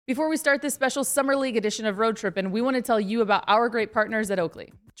Before we start this special Summer League edition of Road Trippin', we want to tell you about our great partners at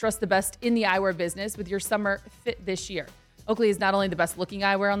Oakley. Trust the best in the eyewear business with your summer fit this year. Oakley is not only the best looking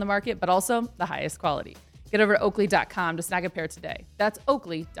eyewear on the market, but also the highest quality. Get over to oakley.com to snag a pair today. That's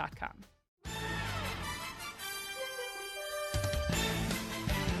oakley.com.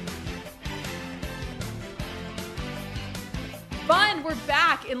 Fun, we're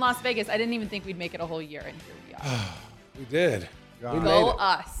back in Las Vegas. I didn't even think we'd make it a whole year, and here we are. We did. We Go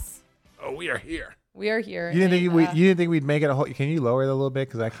us. Oh, we are here. We are here. You didn't think we'd make it a whole? Can you lower it a little bit?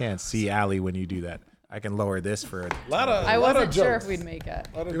 Because I can't see Allie when you do that. I can lower this for a lot of. I wasn't sure if we'd make it.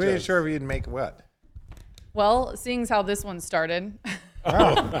 We weren't sure if we'd make what. Well, seeing as how this one started,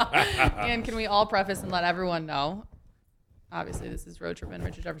 and can we all preface and let everyone know? Obviously, this is Road Trippin'.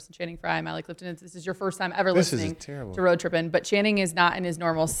 Richard Jefferson, Channing Frye, I'm Allie Clifton. This is your first time ever listening to Road Trippin', but Channing is not in his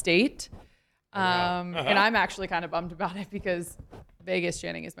normal state. And I'm actually kind of bummed about it because Vegas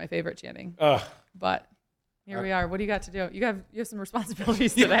Channing is my favorite Channing. But here we are. What do you got to do? You have some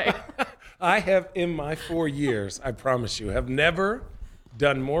responsibilities today. I have, in my 4 years, I promise you, have never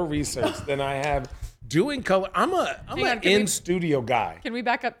done more research than I have doing color. I'm an in-studio guy. Can we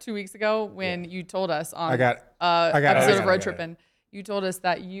back up 2 weeks ago when you told us on episode of Road Trippin', you told us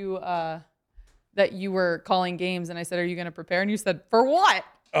that you were calling games, and I said, "Are you going to prepare?" And you said, "For what?"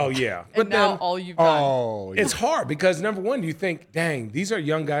 Oh yeah, but now all you've done. It's hard because number one, you think, "Dang, these are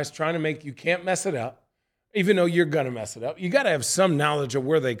young guys trying to make. You can't mess it up." Even though you're going to mess it up, you got to have some knowledge of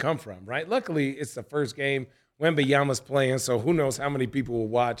where they come from, right? Luckily, it's the first game. Wembanyama's playing, so who knows how many people will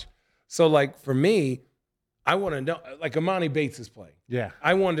watch. So, like, for me, I want to know, like, Amani Bates is playing. Yeah.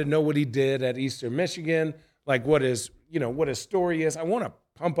 I wanted to know what he did at Eastern Michigan, like what his story is. I want to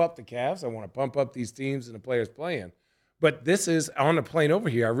pump up the Cavs. I want to pump up these teams and the players playing. But this is, on the plane over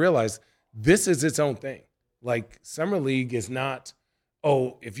here, I realized this is its own thing. Like, Summer League is not,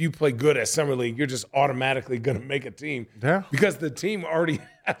 oh, if you play good at Summer League, you're just automatically going to make a team. Yeah. Because the team already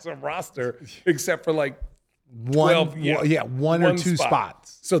has a roster except for like one or two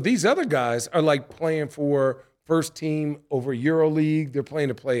spots. So these other guys are like playing for first team over EuroLeague. They're playing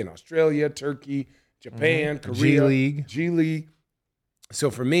to play in Australia, Turkey, Japan, Korea. G League. So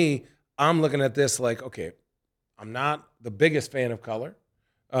for me, I'm looking at this like, okay, I'm not the biggest fan of color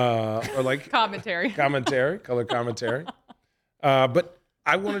or like color commentary. But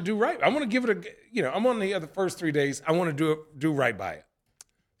I want to do right. I want to give it I'm on the first 3 days. I want to do right by it.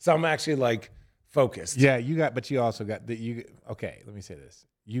 So I'm actually like focused. Yeah, but you also got okay, let me say this.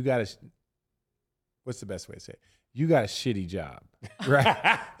 You got what's the best way to say it? You got a shitty job,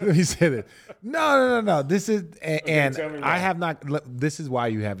 right? Let me say this. No. This is, and I have not, this is why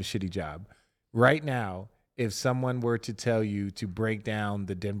you have a shitty job. Right now, if someone were to tell you to break down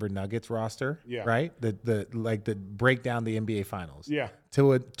the Denver Nuggets roster, right? The break down the NBA Finals,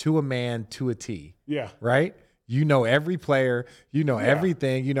 to a man, to a T, right? You know every player, you know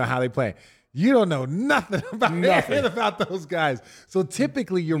everything, you know how they play. You don't know nothing about those guys. So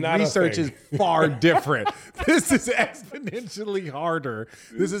typically your research is far different. This is exponentially harder.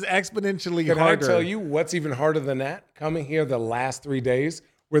 Can I tell you what's even harder than that? Coming here the last 3 days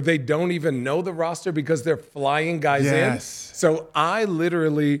where they don't even know the roster because they're flying guys in. So I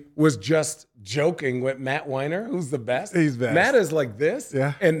literally was just joking with Matt Weiner, who's the best. He's best. Matt is like this.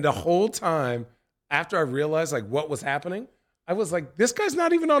 Yeah. And the whole time after I realized like what was happening, I was like, this guy's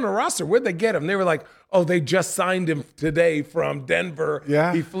not even on the roster. Where'd they get him? They were like, oh, they just signed him today from Denver.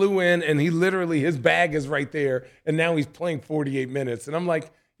 Yeah. He flew in and his bag is right there. And now he's playing 48 minutes. And I'm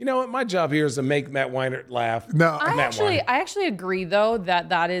like, you know what? My job here is to make Matt Weiner laugh. No, I actually agree, though,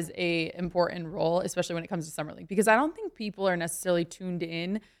 that is a important role, especially when it comes to Summer League, because I don't think people are necessarily tuned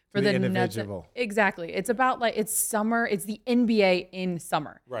in for the individual. Exactly. It's about like it's summer. It's the NBA in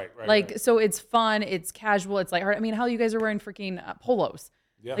summer. Right. Like so, it's fun. It's casual. It's like, I mean, hell, you guys are wearing freaking polos.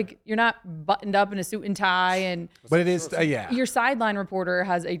 Yeah. Like you're not buttoned up in a suit and tie, but it is Your sideline reporter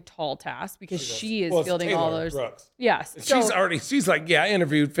has a tall task because she is fielding all those. Brooks. Yes, she's like, I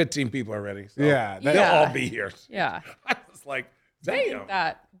interviewed 15 people already. So they'll all be here. Yeah, I was like, damn.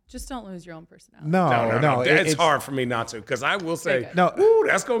 That just don't lose your own personality. No. It's hard for me not to because I will say, ooh,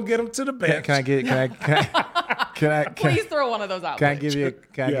 that's gonna get them to the bench. Can I please throw one of those out? Can I give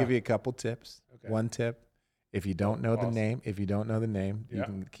you a couple tips? Okay. One tip. If you don't know the name, you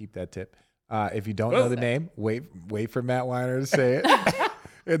can keep that tip. If you don't know the name, wait for Matt Weiner to say it,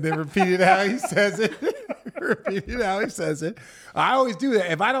 and then repeat it how he says it. I always do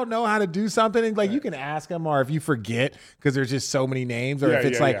that. If I don't know how to do something, like you can ask him, or if you forget because there's just so many names, or if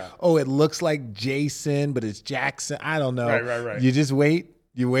it's oh, it looks like Jason, but it's Jackson. I don't know. Right. You just wait.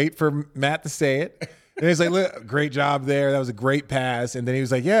 You wait for Matt to say it. And he's like, look, great job there. That was a great pass. And then he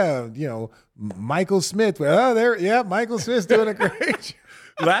was like, yeah, Michael Smith. Michael Smith's doing a great job.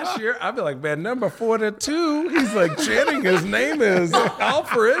 Last year, I'd be like, man, number 42. He's like chanting his name is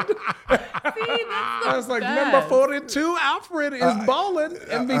Alfred. I was like, number 42, Alfred is balling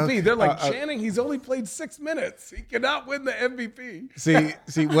MVP. They're like chanting. He's only played 6 minutes. He cannot win the MVP.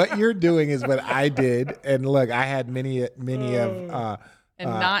 See, what you're doing is what I did. And look, I had many of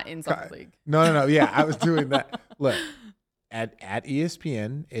not in Summer League. No. Yeah, I was doing that. Look, at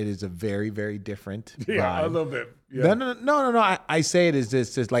ESPN, it is a very, very different vibe. Yeah, a little bit. Yeah. No. I say it as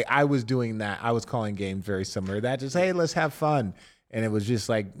this, just like I was doing that. I was calling games very similar to that. Just, hey, let's have fun. And it was just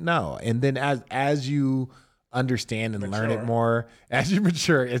like, no. And then as you understand and learn it more, as you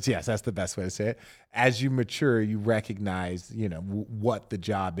mature, that's the best way to say it. As you mature, you recognize, what the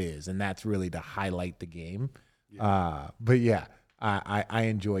job is. And that's really to highlight the game. Yeah. But yeah, I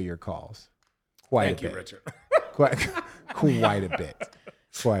enjoy your calls. Thank you, Richard. Quite a bit.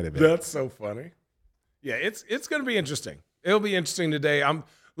 Quite a bit. That's so funny. Yeah, it's going to be interesting. It'll be interesting today.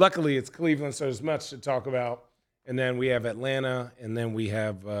 Luckily it's Cleveland, so there's much to talk about. And then we have Atlanta, and then we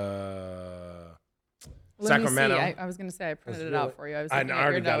have Sacramento. Let me see. I was going to say I printed it out for you. I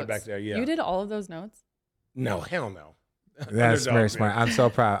already got it back there. Yeah. You did all of those notes? No, hell no. That's very smart. I'm so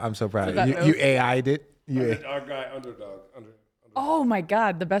proud. You AI'd it. Our guy Underdog. Oh my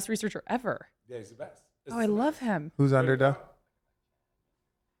God, the best researcher ever. Yeah, he's the best. I love him. Who's Underdog?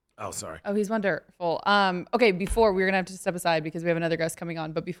 Oh, sorry. Oh, he's wonderful. Okay, before we're gonna have to step aside because we have another guest coming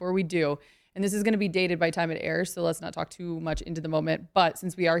on. But before we do, and this is gonna be dated by time it airs, so let's not talk too much into the moment. But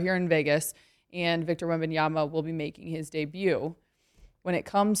since we are here in Vegas and Victor Wembanyama will be making his debut, when it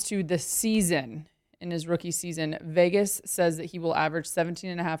comes to the season, in his rookie season, Vegas says that he will average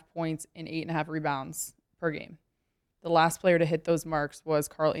 17.5 points and 8.5 rebounds per game. The last player to hit those marks was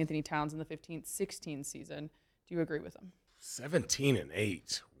Karl Anthony Towns in the 15-16 season. Do you agree with him? 17 and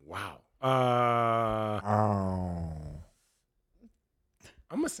 8. Wow. I'm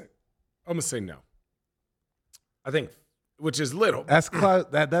gonna say no. I think, which is little. That's close.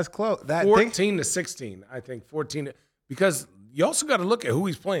 That's close. 14 to 16. I think 14 because you also got to look at who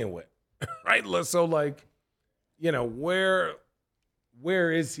he's playing with, right? So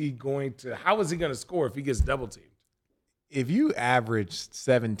where is he going to? How is he going to score if he gets double teamed? If you average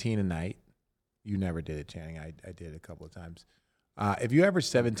 17 a night, you never did it, Channing. I did it a couple of times. If you average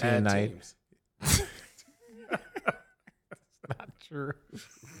 17 a night, that's not true.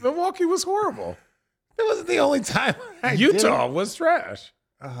 Milwaukee was horrible. That wasn't the only time. Utah was trash.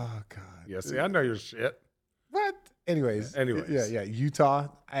 Oh God. Yeah, see, I know your shit. What? Anyways. Yeah. Utah.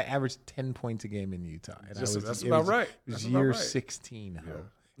 I averaged 10 points a game in Utah. And that's about right. It was year 16. Yeah.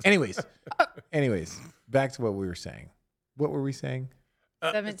 Anyways, back to what we were saying. What were we saying?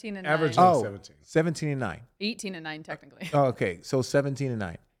 17 and 9. Average 17. 17 and 9. 18 and 9, technically. Oh, okay. So 17 and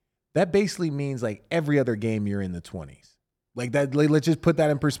 9. That basically means like every other game you're in the 20s. Like that. Let's just put that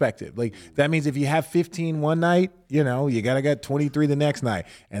in perspective. Like that means if you have 15 one night, you gotta get 23 the next night,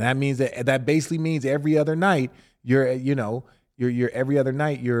 and that means that basically means every other night you're every other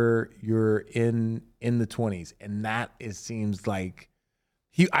night you're in the 20s, and that seems like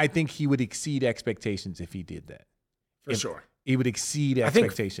I think he would exceed expectations if he did that. For sure. He would exceed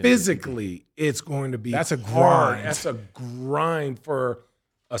expectations. I think physically, it's going to be That's a hard. grind. That's a grind for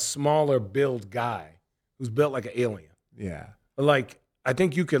a smaller build guy who's built like an alien. Yeah. Like, I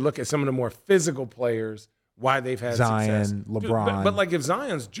think you could look at some of the more physical players, why they've had Zion, success. LeBron. But like if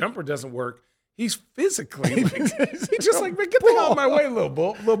Zion's jumper doesn't work, he's physically he's just like, man, get the hell out of my way, little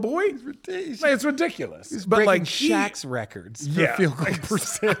boy. It's ridiculous. He's but breaking like Shaq's records for Yeah. field goal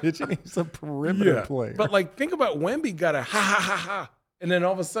percentage, and he's a perimeter player. But like, think about Wemby got a ha, and then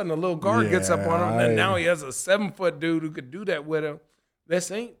all of a sudden a little guard gets up on him, and now he has a 7-foot dude who could do that with him. This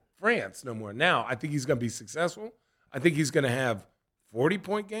ain't France no more. Now I think he's going to be successful. I think he's going to have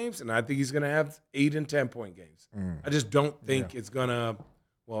 40-point games, and I think he's going to have 8 and 10-point games. I just don't think it's going to.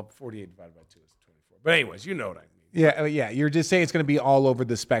 Well, 48 divided by 2 is 24. But anyways, you know what I mean. Yeah. You're just saying it's going to be all over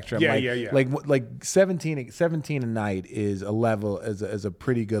the spectrum. Yeah. Like 17 a night is a level is a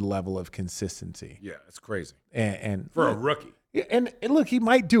pretty good level of consistency. Yeah, it's crazy. And For a rookie. Yeah, and look, he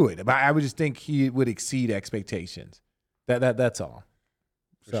might do it, but I would just think he would exceed expectations. That's all.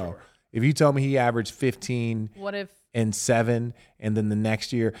 For sure. If you tell me he averaged 15 What if and 7, and then the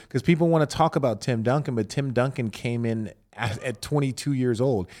next year, because people want to talk about Tim Duncan, but Tim Duncan came in at 22 years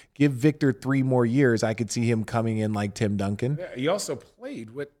old. Give Victor 3 more years, I could see him coming in like Tim Duncan. Yeah, he also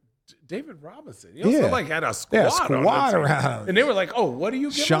played with David Robinson. You know, so like had a squad, around him. And they were like, oh, what do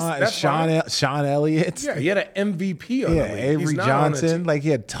you give us? Sean Elliott. Yeah, he had an MVP on the league. Avery Johnson. Like, he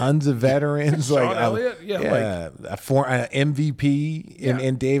had tons of veterans. Sean Elliott. A MVP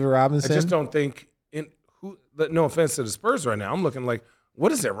in David Robinson. I just don't think no offense to the Spurs right now. I'm looking like, what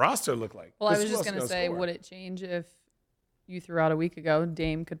does their roster look like? Well, I was just going to say, would it change if you threw out a week ago,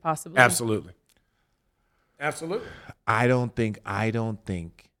 Dame could possibly? Absolutely. I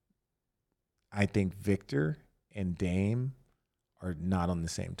think Victor and Dame are not on the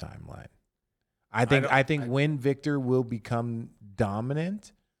same timeline. I think when Victor will become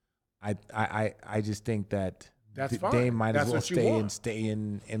dominant, I just think that Dame might as well stay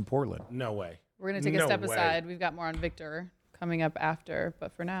in Portland. No way. We're going to take a step aside. We've got more on Victor coming up after,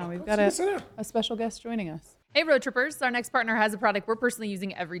 but for now, we've got a special guest joining us. Hey, Road Trippers. Our next partner has a product we're personally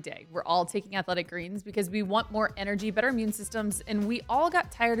using every day. We're all taking Athletic Greens because we want more energy, better immune systems, and we all got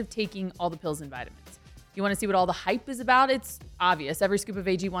tired of taking all the pills and vitamins. You want to see what all the hype is about? It's obvious. Every scoop of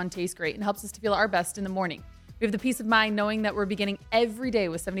AG1 tastes great and helps us to feel our best in the morning. We have the peace of mind knowing that we're beginning every day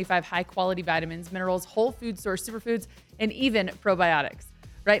with 75 high-quality vitamins, minerals, whole food source superfoods, and even probiotics.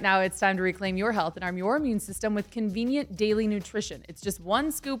 Right now, it's time to reclaim your health and arm your immune system with convenient daily nutrition. It's just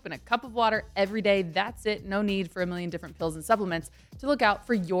one scoop and a cup of water every day. That's it. No need for a million different pills and supplements to look out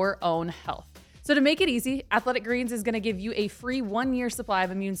for your own health. So to make it easy, Athletic Greens is going to give you a free 1-year supply of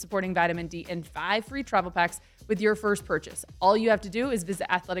immune-supporting vitamin D and 5 free travel packs with your first purchase. All you have to do is visit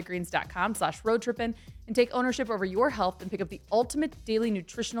athleticgreens.com/roadtrippin' and take ownership over your health and pick up the ultimate daily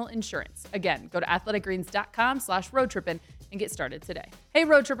nutritional insurance. Again, go to athleticgreens.com/roadtrippin' and get started today. Hey,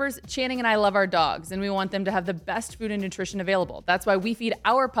 Road Trippers, Channing and I love our dogs, and we want them to have the best food and nutrition available. That's why we feed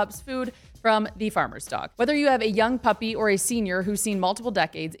our pups food from The Farmer's Dog. Whether you have a young puppy or a senior who's seen multiple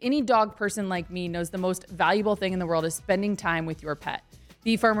decades, any dog person like me knows the most valuable thing in the world is spending time with your pet.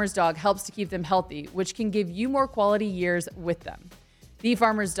 The Farmer's Dog helps to keep them healthy, which can give you more quality years with them. The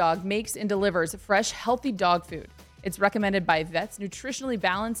Farmer's Dog makes and delivers fresh, healthy dog food. It's recommended by vets, nutritionally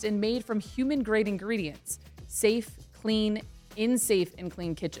balanced, and made from human-grade ingredients. Safe, clean, in safe and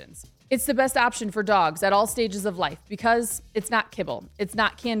clean kitchens. It's the best option for dogs at all stages of life because it's not kibble, it's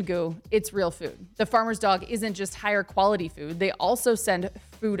not canned goo, it's real food. The Farmer's Dog isn't just higher quality food. They also send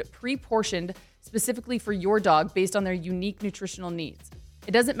food pre-portioned specifically for your dog based on their unique nutritional needs.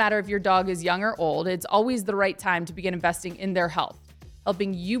 It doesn't matter if your dog is young or old, it's always the right time to begin investing in their health,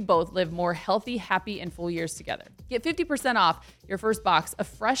 helping you both live more healthy, happy, and full years together. Get 50% off your first box of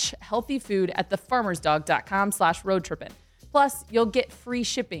fresh, healthy food at thefarmersdog.com/roadtrippin'. Plus, you'll get free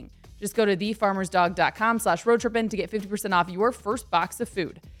shipping. Just go to thefarmersdog.com/roadtrippin' to get 50% off your first box of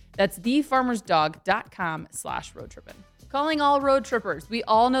food. That's thefarmersdog.com/roadtrippin'. Calling all road trippers. We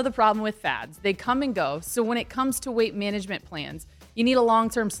all know the problem with fads. They come and go. So when it comes to weight management plans, you need a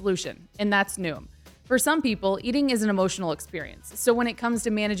long-term solution, and that's Noom. For some people, eating is an emotional experience. So when it comes to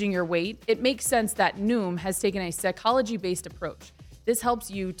managing your weight, it makes sense that Noom has taken a psychology-based approach. This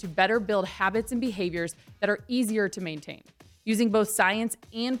helps you to better build habits and behaviors that are easier to maintain. Using both science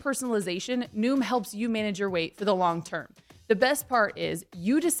and personalization, Noom helps you manage your weight for the long term. The best part is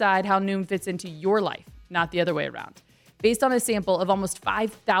you decide how Noom fits into your life, not the other way around. Based on a sample of almost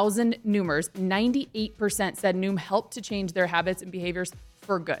 5,000 Noomers, 98% said Noom helped to change their habits and behaviors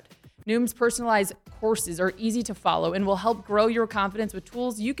for good. Noom's personalized courses are easy to follow and will help grow your confidence with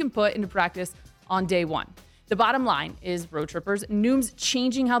tools you can put into practice on day one. The bottom line is, Road Trippers, Noom's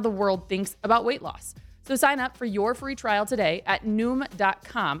changing how the world thinks about weight loss. So sign up for your free trial today at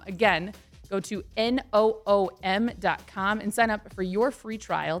Noom.com. Again, go to Noom.com and sign up for your free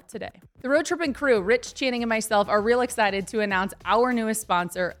trial today. The Road Trippin' crew, Rich, Channing, and myself are real excited to announce our newest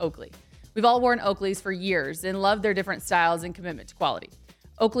sponsor, Oakley. We've all worn Oakleys for years and love their different styles and commitment to quality.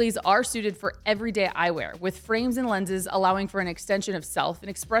 Oakleys are suited for everyday eyewear, with frames and lenses allowing for an extension of self and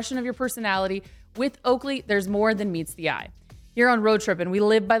expression of your personality. With Oakley, there's more than meets the eye. Here on Road Trippin', we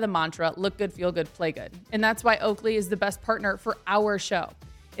live by the mantra, look good, feel good, play good. And that's why Oakley is the best partner for our show.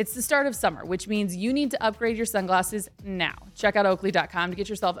 It's the start of summer, which means you need to upgrade your sunglasses now. Check out Oakley.com to get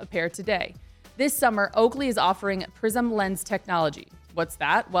yourself a pair today. This summer, Oakley is offering Prism Lens technology. What's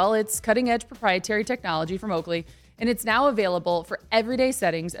that? Well, it's cutting-edge proprietary technology from Oakley, and it's now available for everyday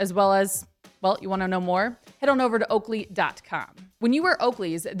settings as well as, well, you want to know more? Head on over to Oakley.com. When you wear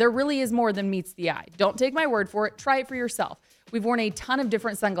Oakleys, there really is more than meets the eye. Don't take my word for it. Try it for yourself. We've worn a ton of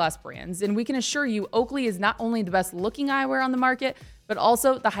different sunglass brands, and we can assure you Oakley is not only the best looking eyewear on the market, but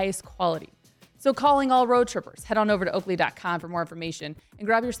also the highest quality. So calling all road trippers, head on over to Oakley.com for more information and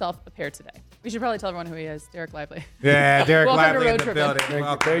grab yourself a pair today. We should probably tell everyone who he is, Dereck Lively. Yeah, Dereck Welcome Lively to in the Road building. Trippin'.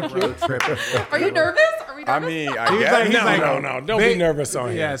 Welcome to Road Trippin'. Are you nervous? Are we be I nervous? mean, I guess. No. Don't be nervous on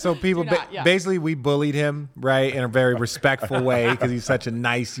him. Yeah, so people Do not, yeah. basically we bullied him, right, in a very respectful way because he's such a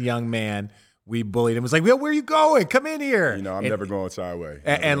nice young man. We bullied him. It was like, yo, where are you going? Come in here. You know, I'm never going sideways.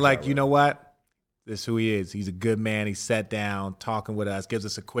 And like, you know what? This is who he is. He's a good man. He sat down, talking with us, gives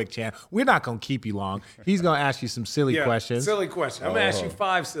us a quick chance. We're not going to keep you long. He's going to ask you some silly questions. Silly question. I'm going to ask you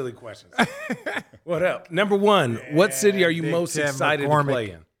 5 silly questions. What up? Number 1, what city are you Big most Tim excited McCormick. to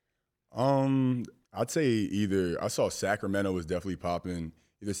play in? I'd say either I saw Sacramento was definitely popping,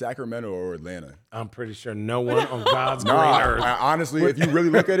 either Sacramento or Atlanta. I'm pretty sure no one on God's No, green earth. honestly, if you really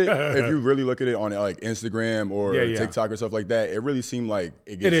look at it, on like Instagram or Yeah. TikTok or stuff like that, it really seemed like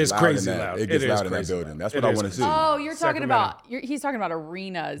it gets is loud crazy in that. loud. It gets It is loud in that crazy building. loud. That's It what I is want to see. crazy. Oh, you're talking Sacramento. about he's talking about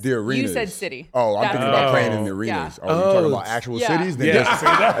arenas. The arenas. You said city. Oh, I'm That's thinking about what- playing in the arenas. Yeah. Oh, you're talking about actual Yeah. cities? Then Yeah. just, the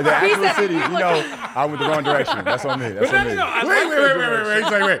actual said- cities, you know, I went the wrong direction. That's on me. That's on me. Wait. He's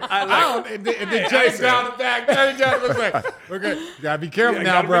like, wait. And then Jay's down the back. Jay was like, okay, you got to be careful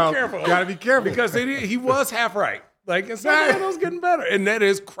now, gotta bro. be careful. Got to be careful. Because he was half right. Like, and Sacramento's getting better. And that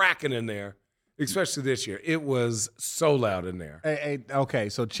is cracking in there, especially this year. It was so loud in there. Okay,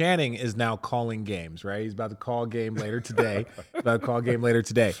 so Channing is now calling games, right? He's about to call a game later today.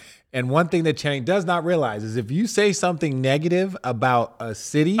 And one thing that Channing does not realize is if you say something negative about a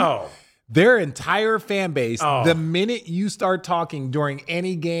city, their entire fan base, the minute you start talking during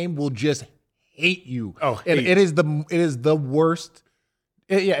any game, will just hate you. It is the worst.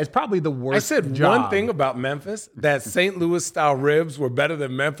 It's probably the worst. I said job. one thing about Memphis, that St. Louis style ribs were better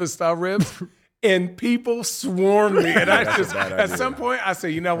than Memphis style ribs. And people swarmed me. And I just, at some point, I said,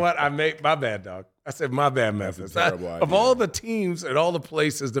 you know what? My bad, dog. I said, my bad, Memphis. Of all the teams and all the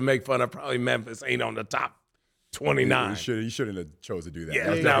places to make fun of, probably Memphis ain't on the top 29. You shouldn't have chose to do that.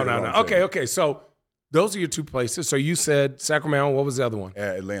 Yeah, no. Okay. So those are your 2 places. So you said Sacramento. What was the other one?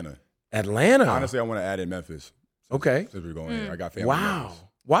 Atlanta. Atlanta. Honestly, I want to add in Memphis. Okay. Since we're going there. I got family. Wow.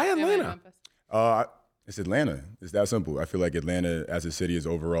 Why Atlanta? Memphis. It's Atlanta. It's that simple. I feel like Atlanta, as a city, is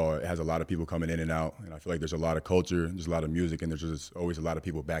overall, it has a lot of people coming in and out, and I feel like there's a lot of culture, there's a lot of music, and there's just always a lot of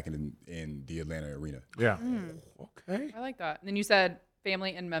people back in the Atlanta arena. Yeah. Okay. I like that. And then you said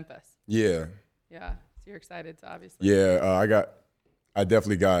family in Memphis. Yeah. Yeah. So you're excited to obviously. Yeah. I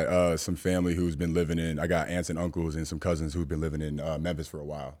definitely got some family who's been living in. I got aunts and uncles and some cousins who've been living in Memphis for a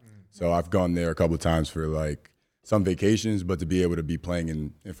while. So I've gone there a couple of times for like some vacations, but to be able to be playing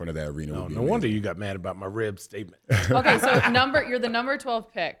in front of that arena would be No amazing. wonder you got mad about my rib statement. Okay, so you're the number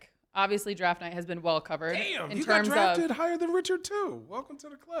 12 pick. Obviously, draft night has been well covered. Damn, in you got terms drafted of higher than Richard too. Welcome to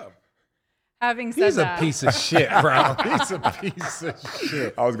the club. having said He's a that. piece of shit, bro. He's a piece of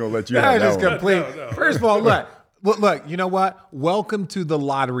shit. I was going to let you That have is that one. complete. First of all, look, you know what? Welcome to the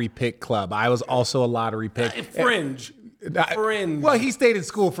lottery pick club. I was also a lottery pick. Fringe. Fringe. Well, he stayed in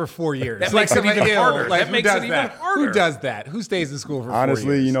school for 4 years. That makes it even harder. Like, That who makes does it even that? harder. Who does that? Who stays in school for 4 years?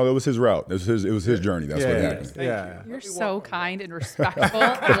 Honestly, you know, it was his route. It was his journey. That's what happened. Yeah. You're so kind and respectful.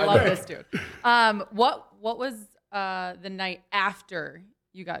 I love this dude. What was the night after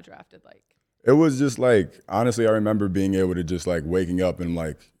you got drafted like? It was just like, honestly, I remember being able to just like waking up and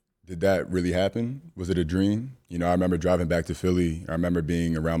like, did that really happen? Was it a dream? You know, I remember driving back to Philly. I remember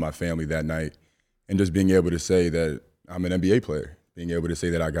being around my family that night and just being able to say that I'm an NBA player, being able to say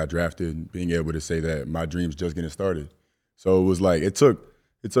that I got drafted, being able to say that my dream's just getting started. So it was like, it took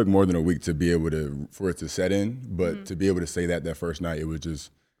more than a week to be able for it to set in, but to be able to say that first night,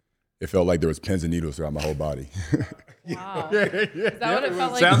 it felt like there was pins and needles throughout my whole body. Wow. Is that what it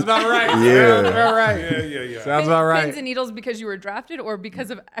felt like? Sounds about right. Yeah. Sounds about right. Yeah. Sounds about right. Pins and needles because you were drafted or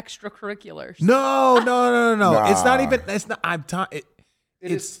because of extracurriculars? No. It's not Nah. even. It's not.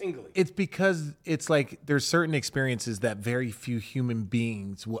 It is singly. It's because it's like there's certain experiences that very few human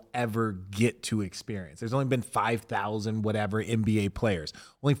beings will ever get to experience. There's only been 5,000 whatever NBA players.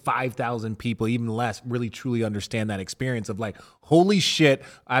 Only 5,000 people, even less, really truly understand that experience of like, holy shit,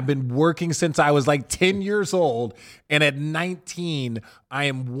 I've been working since I was like 10 years old. And at 19, I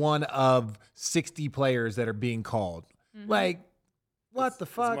am one of 60 players that are being called. Like, what the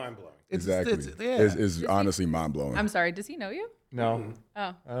fuck? It's mind blowing. Exactly. yeah. It's honestly mind blowing. I'm sorry. Does he know you? No, Oh,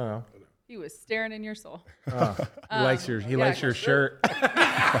 I don't know. he was staring in your soul. He likes your shirt.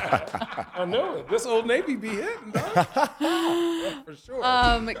 I know it. This Old Navy be hitting, dog. Yeah, for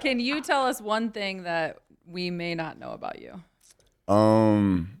sure. Can you tell us one thing that we may not know about you?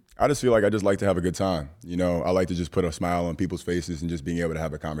 I just feel like I just like to have a good time. You know, I like to just put a smile on people's faces and just being able to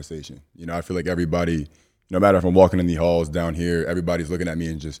have a conversation. You know, I feel like everybody, no matter if I'm walking in the halls down here, everybody's looking at me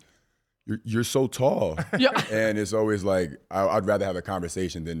and just, you're so tall. Yeah. And it's always like, I'd rather have a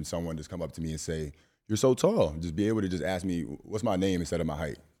conversation than someone just come up to me and say, you're so tall. Just be able to just ask me, what's my name instead of my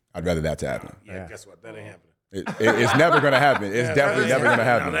height. I'd rather that to happen. Yeah, guess what? That ain't happening. It's never going to happen. It's definitely never going to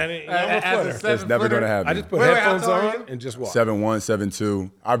happen. It's never going to happen. I just put headphones on and just walk. 7'1",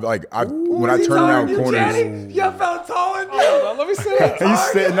 7'2". When I turn around corners. You felt taller than Let me sit up. He's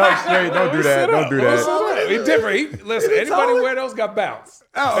sitting up straight. Don't do that. Don't do that. He's different. Listen, anybody wear those got bounce.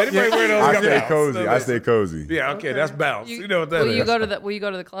 Anybody wear those got bounce. Cozy. I stay cozy. Yeah, okay, that's bounce. You know what that is. Will you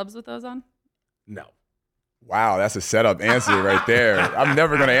go to the clubs with those on? No. Wow, that's a setup answer right there. I'm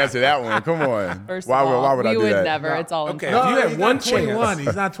never going to answer that one. Come on. First why of all, would I do that? We would never. It's all okay. in If you had one chance.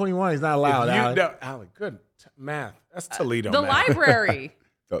 He's not 21. He's not allowed. Alec, good math. That's Toledo. the math. library.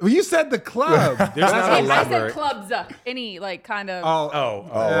 Well, you said the club. There's not a I library. said clubs. Any like kind of.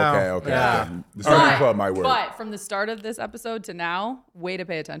 Okay. Yeah. The Southern Club might work. But from the start of this episode to now, way to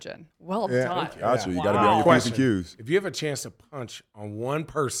pay attention. Well done. Got you. You got to be on your P's and Q's. If you have a chance to punch on one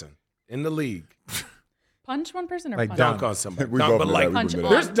person in the league, punch one person or Like punch? dunk on somebody. We Dunk, both but know like that. punch We've been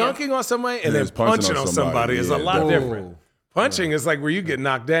on. there's there. dunking on somebody and then there's punching on somebody is a Yeah, lot Ooh. different. Punching is like where you get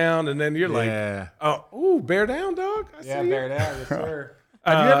knocked down and then you're Yeah. like, bear down, dog. I see you. down, yes, sir.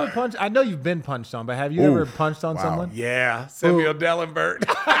 Have you ever punched? I know you've been punched on, but have you ever punched on someone? Yeah, Samuel Dellenberg.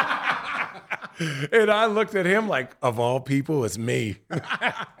 And I looked at him like, of all people, it's me.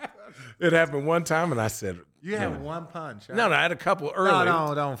 It happened one time, and I said, You had one punch. Right? no, I had a couple early.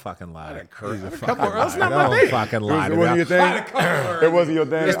 No, don't fucking lie. a couple early. That's not my Don't thing. fucking lie. It wasn't your thing? It wasn't your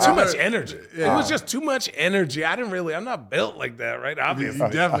thing? It's too much energy. It was just too much energy. I'm not built like that, right? Obviously. You're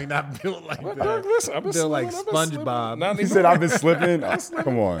definitely not built like Dog, that. listen, I've been Built slipping, like I've been slipping. SpongeBob. Not He anymore. said, I've been slipping.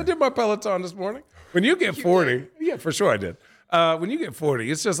 Come I on. did my Peloton this morning. When you get 40, yeah, for sure I did. When you get 40,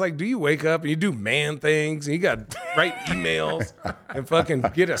 it's just like, do you wake up and you do man things and you got to write emails and fucking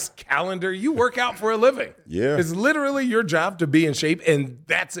get a calendar? You work out for a living. Yeah. It's literally your job to be in shape, and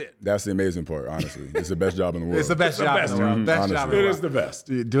that's it. That's the amazing part, honestly. It's the best job in the world. It's the best job in the world. Best honestly. job in the It world. is the best.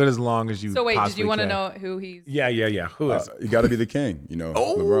 Do it as long as you. So wait, did possibly you want to can. know who he's? Yeah. Who is? You got to be the king,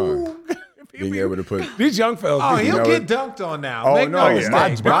 LeBron. Being able to put. These young fellas. Oh, be- he'll know get it. dunked on now. Oh, Make no. mistake.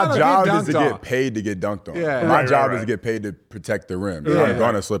 My Bron will job get is to dunked get on. paid to get dunked on. Yeah. My Right, job right. is to get paid to protect the rim. Yeah. I'm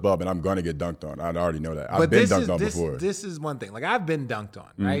going to slip up and I'm going to get dunked on. I already know that. I've But been this dunked is on this, before. this is one thing. Like I've been dunked on,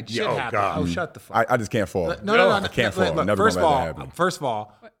 right? Shit oh, happens. God. Oh, shut the fuck. I just can't fall. No. I can't fall. Look, Never first of gonna let all, that happen. first of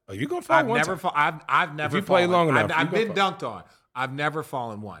all, Oh, you gonna fall I've one never time. I've never. you play fallen. long enough, I've you been gonna dunked on. I've never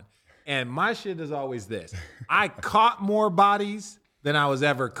fallen one. And my shit is always this: I caught more bodies than I was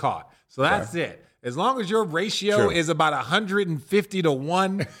ever caught. So that's it. As long as your ratio True. is about 150 to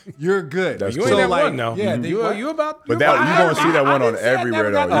 1, you're good. That's You cool. ain't So, that like, one though. yeah, you about. But you that about- you're going to see that one on didn't say I everywhere,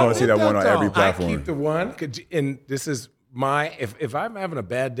 never though. got You're going to see that dunked one on on. every I I platform. keep the one, and this is my. If I'm having a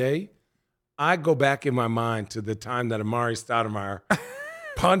bad day, I go back in my mind to the time that Amari Stoudemire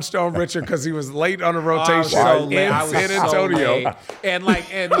punched on Richard because he was late on a rotation in San Antonio. And like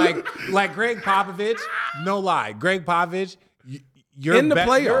Greg Popovich, no lie, Greg Popovich, you're In the You're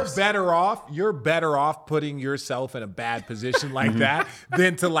playoffs. You're better off putting yourself in a bad position like that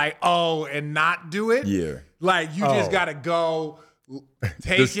than to and not do it. Yeah. Like you just gotta go.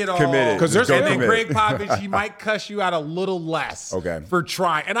 Take Just it all. commit it. 'Cause there's and then commit. Greg Popovich, he might cuss you out a little less Okay. for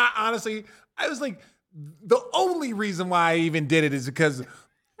trying. And I was like, the only reason why I even did it is because,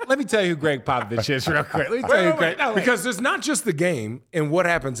 let me tell you who Greg Popovich is real quick. Let me tell you who Greg. No, wait. Because there's not just the game and what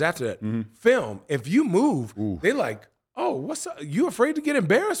happens after that. Film. If you move, they like, oh, what's up? You afraid to get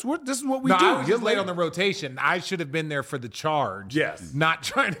embarrassed? This is what we do. I was You're just late on the rotation. I should have been there for the charge. Yes. Not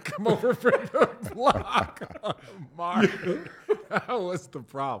trying to come over for the block on Mark. That was the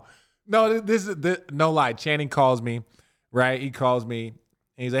problem. No, no lie. Channing calls me, right? He calls me and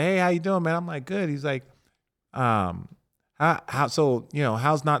he's like, hey, how you doing, man? I'm like, good. He's like, how's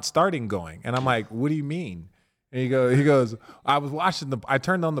not starting going? And I'm like, what do you mean? And he goes, I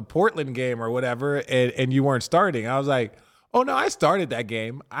turned on the Portland game or whatever, and you weren't starting. I was like, oh no, I started that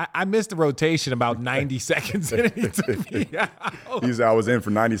game. I missed the rotation about 90 seconds and he took me out. He said I was in for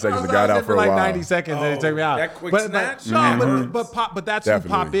 90 seconds. I and got was out in for a like while. 90 seconds and he took me out. that quick snatch? But that's who Pop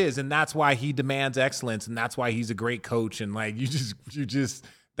Definitely. is, and that's why he demands excellence, and that's why he's a great coach, and like you just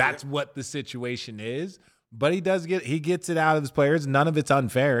that's what the situation is. But he gets it out of his players. None of it's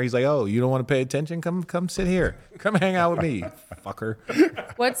unfair. He's like, oh, you don't want to pay attention? Come sit here. Come hang out with me, fucker.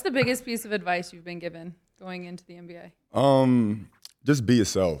 What's the biggest piece of advice you've been given going into the NBA? Just be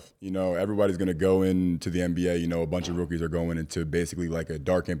yourself. Everybody's going to go into the NBA. A bunch of rookies are going into basically like a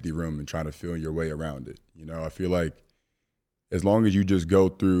dark, empty room and trying to feel your way around it. I feel like as long as you just go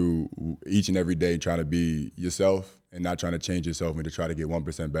through each and every day trying to be yourself and not trying to change yourself and to try to get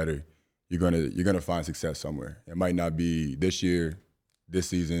 1% better, you're gonna find success somewhere. It might not be this year, this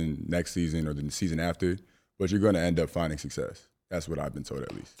season, next season, or the season after, but you're gonna end up finding success. That's what I've been told,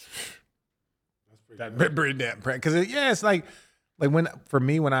 at least. Because it's like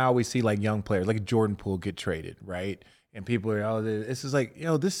when I always see like young players like Jordan Poole get traded, right? And people are, this is like,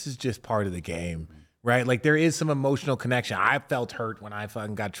 this is just part of the game, right? Like there is some emotional connection. I felt hurt when I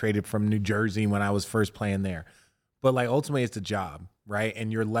fucking got traded from New Jersey when I was first playing there. But like ultimately it's a job, right?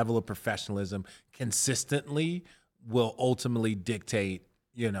 And your level of professionalism consistently will ultimately dictate,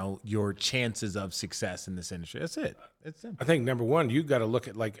 your chances of success in this industry. That's it. It's simple. I think number one, you got to look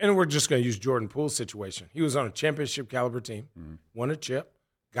at and we're just going to use Jordan Poole's situation. He was on a championship caliber team, won a chip,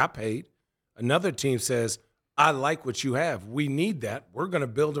 got paid. Another team says, I like what you have. We need that. We're going to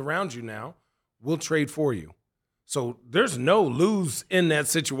build around you now. We'll trade for you. So there's no lose in that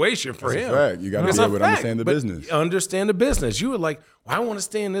situation for him. That's a fact. You got to be able to understand the business. Understand the business. You were like, well, I want to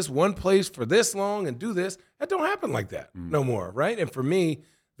stay in this one place for this long and do this. That don't happen like that no more, right? And for me,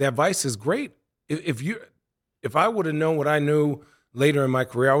 the advice is great. If I would have known what I knew later in my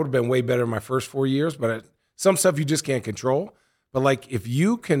career, I would have been way better in my first 4 years. But some stuff you just can't control. But like if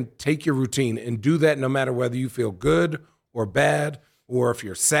you can take your routine and do that no matter whether you feel good or bad, or if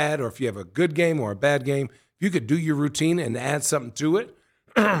you're sad, or if you have a good game or a bad game, if you could do your routine and add something to it,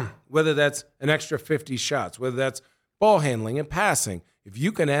 whether that's an extra 50 shots, whether that's ball handling and passing, if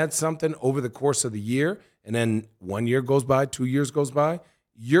you can add something over the course of the year and then 1 year goes by, 2 years goes by,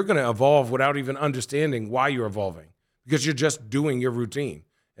 you're going to evolve without even understanding why you're evolving because you're just doing your routine.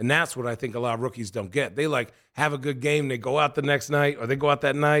 And that's what I think a lot of rookies don't get. They like have a good game, they go out the next night, or they go out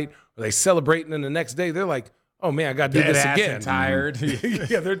that night, or they celebrate, and then the next day they're like, oh man, I got to do this again. And tired.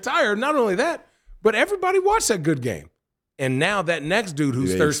 Yeah, they're tired. Not only that, but everybody watched that good game. And now that next dude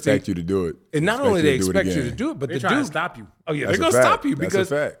who's thirsty. They expect you to do it. And not only they expect you to do it, but they're the trying dude. to stop you. Oh, yeah, That's they're going a to fact. stop you That's a because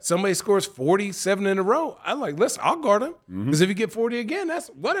fact. somebody scores 47 in a row. I'm like, listen, I'll guard him. Because if you get 40 again, that's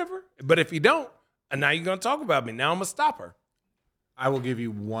whatever. But if you don't, and now you're going to talk about me, now I'm a stopper. I will give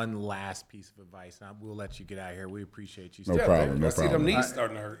you one last piece of advice, and we'll let you get out of here. We appreciate you. No problem. I see them knees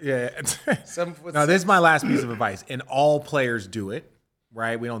starting to hurt. Yeah. 7 foot. No, this is my last piece of advice, and all players do it,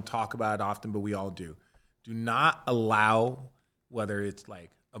 right? We don't talk about it often, but we all do. Do not allow, whether it's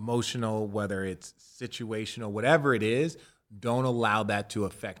like emotional, whether it's situational, whatever it is, don't allow that to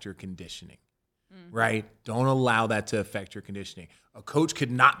affect your conditioning, right? Don't allow that to affect your conditioning. A coach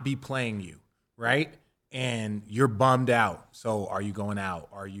could not be playing you, right? And you're bummed out. So are you going out?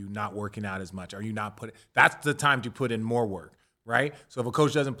 Are you not working out as much? Are you not that's the time to put in more work, right? So if a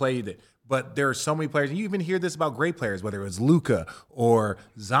coach doesn't play you, but there are so many players, and you even hear this about great players, whether it was Luka or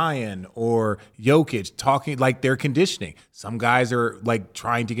Zion or Jokic, talking like their conditioning. Some guys are like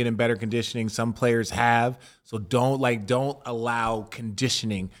trying to get in better conditioning. Some players have. So don't allow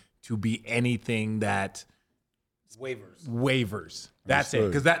conditioning to be anything that wavers. That's it.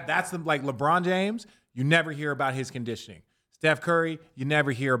 Because that's the, like LeBron James, you never hear about his conditioning. Steph Curry, you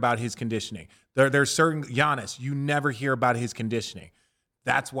never hear about his conditioning. There's certain Giannis, you never hear about his conditioning.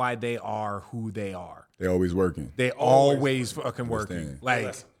 That's why they are who they are. They're always working. They always fucking working. Understand.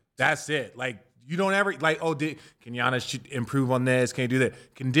 Like that's it. Like you don't ever like, can Giannis improve on this? Can he do that?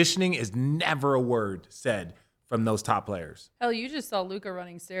 Conditioning is never a word said from those top players. Hell, you just saw Luka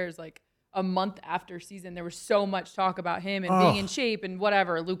running stairs like a month after season. There was so much talk about him and being in shape and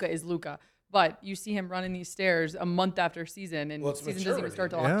whatever. Luka is Luka. But you see him running these stairs a month after season, and season doesn't even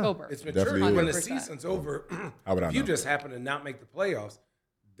start till October. It's maturity. Definitely When is. the season's over, How would I if you know? just happen to not make the playoffs,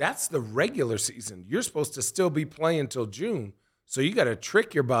 that's the regular season. You're supposed to still be playing until June. So you got to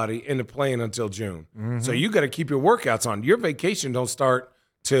trick your body into playing until June. So you got to keep your workouts on. Your vacation don't start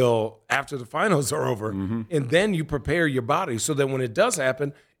till after the finals are over. And then you prepare your body so that when it does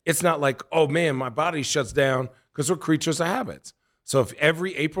happen, it's not like, oh, man, my body shuts down because we're creatures of habits. So if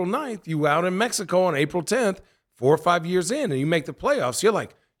every April 9th you out in Mexico on April 10th, 4 or 5 years in, and you make the playoffs, you're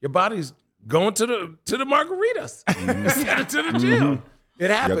like, your body's going to the margaritas instead of to the gym. It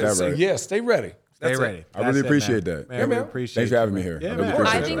happens. that So right. yeah, stay ready. Stay That's it. ready. I really appreciate that. Man, we man. appreciate Thanks for having me here. Yeah, I really man.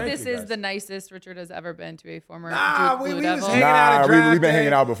 appreciate I it. think Thank this you, is guys. the nicest Richard has ever been to a former we Blue was Devil. hanging out at draft we've been day.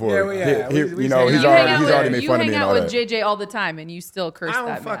 hanging out before. Yeah, He- we you know, was he's hanging out. already made fun of me You and hang all out that. with JJ all the time, and you still curse I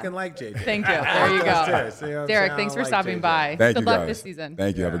that don't fucking man. like JJ. Thank you. There you go. That's it. See what I'm saying? Dereck, I thanks don't for like stopping JJ. by. Thank Good you, luck guys. this season.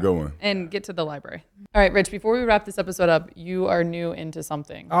 Thank you. Have a good one. And get to the library. All right, Rich, before we wrap this episode up, you are new into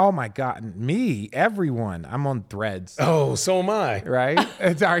something. Oh my God, me, everyone. I'm on Threads, Oh, so am I.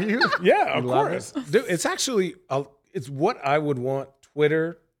 right? Are you? Yeah, of love course. Dude, it's actually, it's what I would want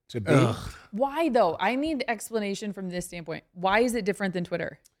Twitter to be. Why, though? I need explanation from this standpoint. Why is it different than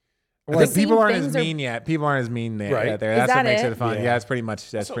Twitter? Well, The people same aren't as things are- mean yet. People aren't as mean there. Right. There. Is That's that what makes it? it fun. Yeah. Yeah, that's pretty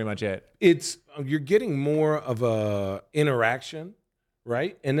much it. It's, you're getting more of a interaction,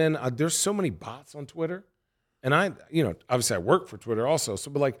 right? And then there's so many bots on Twitter. And obviously I work for Twitter also.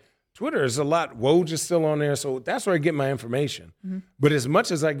 So, but like Twitter is a lot. Woj is still on there. So that's where I get my information. Mm-hmm. But as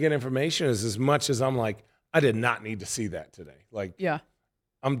much as I get information is as much as I'm like, I did not need to see that today. Like, Yeah.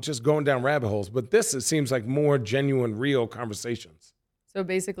 I'm just going down rabbit holes. But this, it seems like more genuine, real conversations. So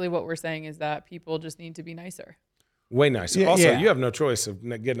basically what we're saying is that people just need to be nicer. Way nicer. Yeah, also, yeah. you have no choice of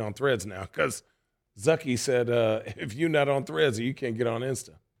getting on Threads now because Zucky said if you're not on Threads, you can't get on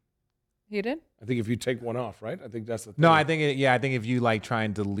Insta. He did? I think if you take one off, right? I think that's the thing. No, I think if you like try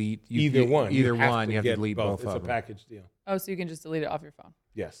and delete either one, you have have to get delete both It's of a them. package deal. Oh, so you can just delete it off your phone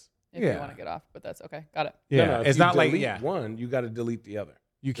Yes. if Yeah. you want to get off, but that's okay. Got it. Yeah, No, if it's you not like delete one, you got to delete the other.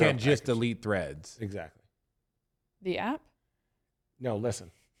 you can't No, just package. delete Threads. Exactly. The app? No, listen.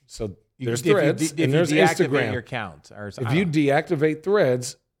 So You- there's if you Threads de- and if there's you deactivate Instagram. your account, or If you deactivate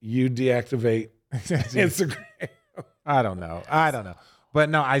Threads, you deactivate Instagram. I don't know. But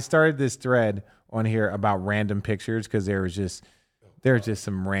no, I started this thread on here about random pictures because there's just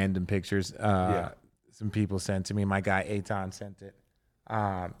some random pictures. Some people sent to me. My guy Aton sent it.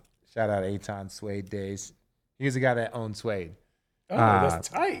 Shout out Aton Suede Days. He was the guy that owned Suede. Oh, that's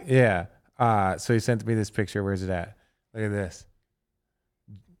tight. Yeah. So he sent me this picture. Where's it at? Look at this.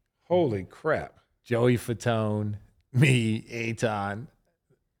 Holy crap. Joey Fatone, me, Aton.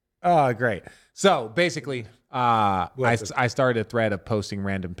 Oh, great. So basically, I started a thread of posting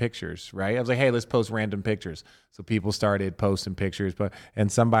random pictures, right? I was like, hey, let's post random pictures. So people started posting pictures,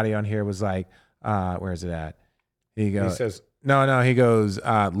 and somebody on here was like, where is it at? He goes, He says, no, he goes,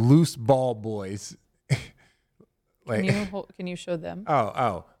 loose ball boys. Like, Can you show them?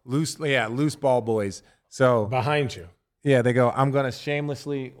 loose ball boys. So behind you. yeah, they go, I'm gonna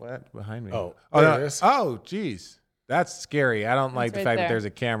shamelessly what behind me? Oh, oh, there no. it is. Oh, geez. That's scary. I don't like the right fact that there. there's a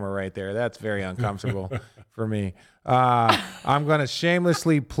camera right there. That's very uncomfortable for me. I'm gonna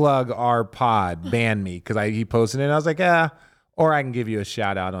shamelessly plug our pod. Ban me because he posted it. And I was like, or I can give you a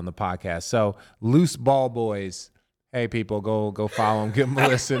shout out on the podcast. So Loose Ball Boys. Hey people, go follow them. Give them a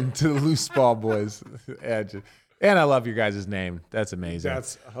listen to the Loose Ball Boys. And I love your guys' name. That's amazing.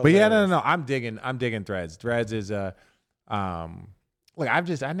 That's But yeah, hilarious. no. I'm digging Threads. Threads is look,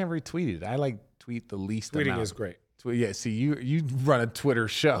 I never tweeted. I like tweet the least Tweeting amount. is great. Yeah, see, you run a Twitter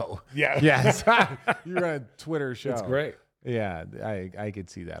show. Yeah. Yes. You run a Twitter show. It's great. Yeah, I could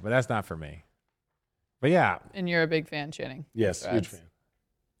see that, but that's not for me. But yeah, And you're a big fan, Channing. Yes, huge Threads. fan.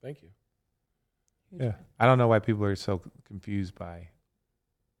 Thank you. yeah. I don't know why people are so confused by.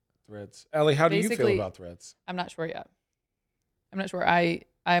 Threads. Ellie, how do you feel Basically- about Threads? I'm not sure yet. I'm not sure.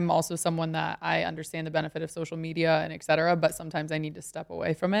 I'm also someone that I understand the benefit of social media and et cetera, but sometimes I need to step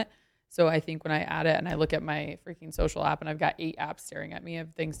away from it. So I think when I add it and I look at my freaking social app and I've got 8 apps staring at me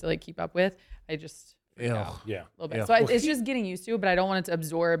of things to like keep up with, I just freak out Yeah. a little bit. Yeah. So it's just getting used to, but I don't want it to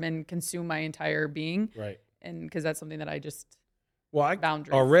absorb and consume my entire being. Right. And because that's something that I just, Well,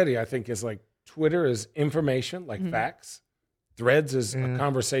 Boundaries. already I think is like Twitter is information, like facts. Threads is a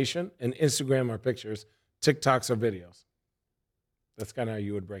conversation, and Instagram are pictures. TikToks are videos. That's kind of how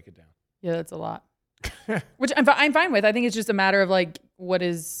you would break it down. yeah, that's a lot. Which I'm fine with. I think it's just a matter of like, what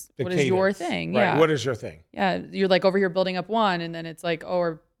is your cadence. thing? Right. Yeah. What is your thing? Yeah. You're like over here building up one and then it's like, oh,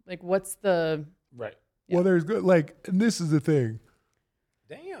 or like, what's the, Right. Yeah. Well, there's good. Like, and this is the thing.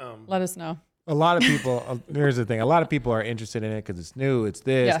 Damn. let us know. A lot of people. Here's the thing. A lot of people are interested in it because it's new. It's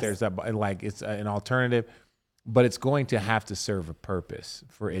this. Yes. There's that. Like, it's an alternative, but it's going to have to serve a purpose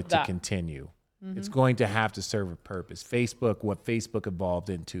for it to That. continue. It's going to have to serve a purpose. Facebook, what Facebook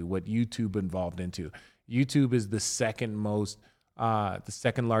evolved into, what YouTube evolved into. YouTube is the second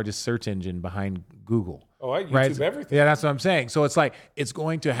largest search engine behind Google. Oh, I YouTube Right? everything. Yeah, that's what I'm saying. So it's like it's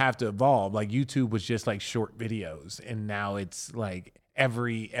going to have to evolve. Like YouTube was just like short videos, and now it's like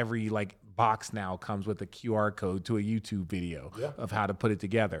every like box now comes with a QR code to a YouTube video of how to put it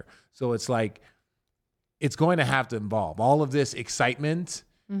together. So it's like it's going to have to evolve. All of this excitement,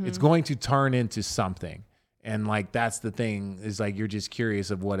 it's going to turn into something. And like that's the thing is like you're just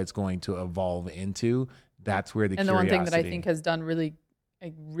curious of what it's going to evolve into. That's where the And the one thing that I curiosity- think has done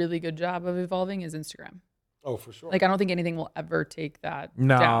a really good job of evolving is Instagram. Oh, for sure. Like, I don't think anything will ever take that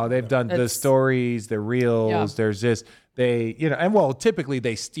No, down. they've done the That's- stories, the reels. Yeah. There's just and well, typically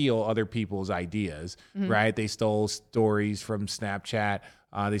they steal other people's ideas, right? They stole stories from Snapchat.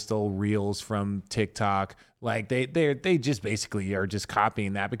 They stole reels from TikTok. Like they just basically are just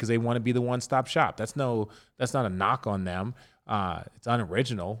copying that because they want to be the one-stop shop. That's not a knock on them. It's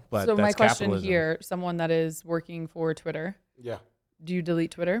unoriginal, but So that's my question capitalism. here, someone that is working for Twitter, yeah. do you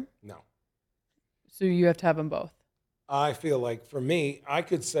delete Twitter? No. So you have to have them both. I feel like for me, I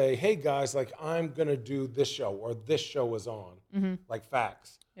could say, hey guys, like I'm going to do this show or this show is on, like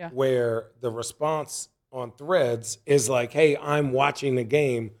facts, Yeah. where the response on Threads is like, hey, I'm watching the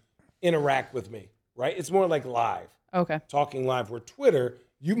game, interact with me, right? It's more like live, Okay. talking live. Where Twitter,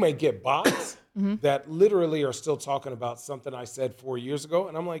 you may get bots that literally are still talking about something I said 4 years ago,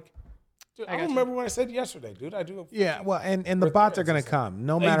 and I'm like, dude, I don't remember what I said yesterday, dude. I do. Yeah, well, and the bots are going to come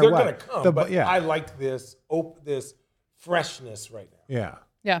no Like, matter they're what. gonna come, The- but yeah, I like this this freshness right now. yeah.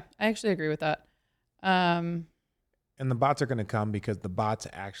 Yeah, I actually agree with that. And the bots are going to come because the bots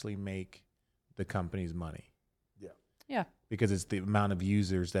actually make the companies money. Yeah. Because it's the amount of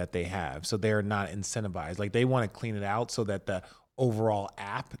users that they have. So they're not incentivized. Like they want to clean it out so that the overall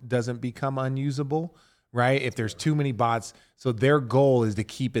app doesn't become unusable, right? If there's too many bots. So their goal is to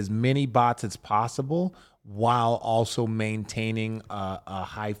keep as many bots as possible while also maintaining a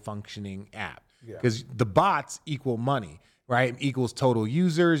high functioning app. Because the bots equal money, right? It equals total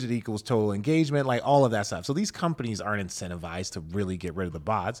users, it equals total engagement, like all of that stuff. So these companies aren't incentivized to really get rid of the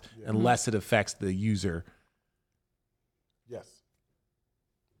bots unless it affects the user. Yes.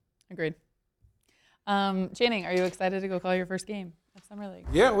 Agreed. Channing, are you excited to go call your first game of Summer League?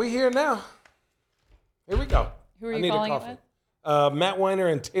 Yeah, we here now. Here we go. Who are I you need a calling it coffee. with? Matt Weiner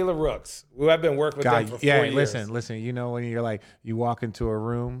and Taylor Rooks, who I've been working with them for 4 years. Listen. You know when you're like, you walk into a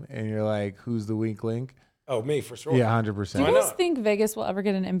room and you're like, who's the weak link? Oh, me for sure. Yeah, Do 100%. you Why guys not? think Vegas will ever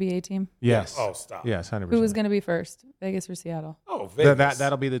get an NBA team? Yes. Oh, stop. Yes, 100%. Who is going to be first, Vegas or Seattle? Oh, Vegas.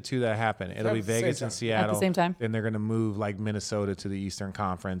 That'll be the two that happen. It'll At be the same Vegas time. and Seattle. At the same time? Then they're going to move like Minnesota to the Eastern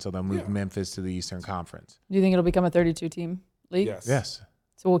Conference, or they'll move Yeah. Memphis to the Eastern Conference. Do you think it'll become a 32-team league? Yes. Yes.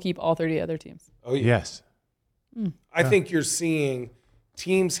 So we'll keep all 30 other teams. Oh, yeah. Yes. I think you're seeing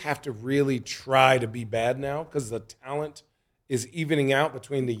teams have to really try to be bad now because the talent is evening out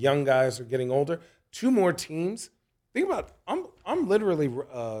between the young guys who are getting older. 2 more teams. Think about I'm literally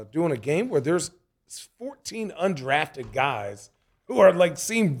doing a game where there's 14 undrafted guys who are like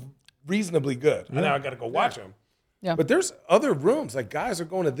seem reasonably good. And now I got to go watch them. Yeah. But there's other rooms like guys are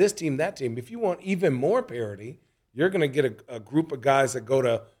going to this team, that team. If you want even more parity, you're going to get a group of guys that go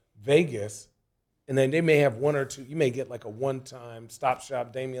to Vegas, and then they may have 1 or 2. You may get like a one-time stop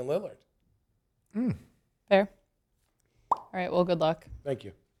shop Damian Lillard. Fair. All right. Well, good luck. Thank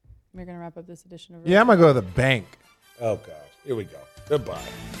you. We're going to wrap up this edition of Yeah, I'm going to go to the bank. Oh God, here we go. Goodbye.